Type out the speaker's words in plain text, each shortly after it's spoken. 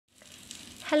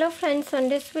Hello friends, on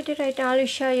this video right now I will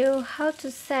show you how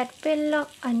to set pin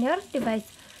lock on your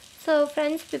device. So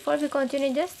friends, before we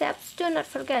continue the steps, do not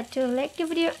forget to like the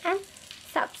video and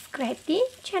subscribe the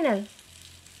channel.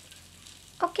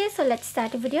 Okay, so let's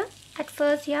start the video. At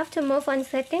first you have to move on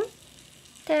setting.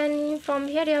 Then from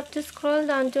here you have to scroll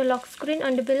down to lock screen.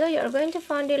 On the below you are going to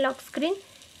find the lock screen.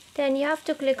 Then you have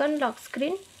to click on lock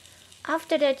screen.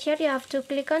 After that here you have to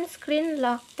click on screen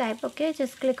lock type. Okay,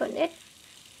 just click on it.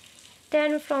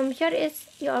 Then from here is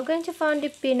you are going to find the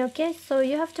pin. Okay, so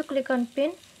you have to click on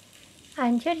pin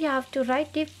and here you have to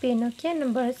write the pin. Okay,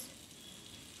 numbers.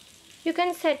 You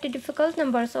can set the difficult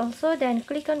numbers also. Then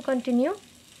click on continue.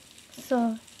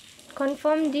 So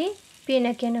confirm the pin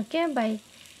again. Okay, by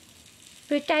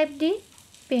retype the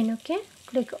pin. Okay,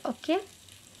 click OK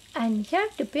and here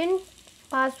the pin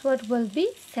password will be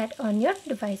set on your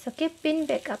device. Okay, pin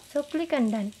backup. So click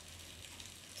on done.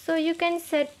 So you can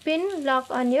set pin lock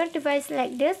on your device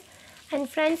like this. And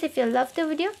friends, if you love the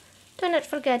video, do not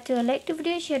forget to like the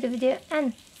video, share the video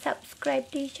and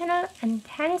subscribe to the channel. And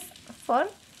thanks for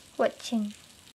watching.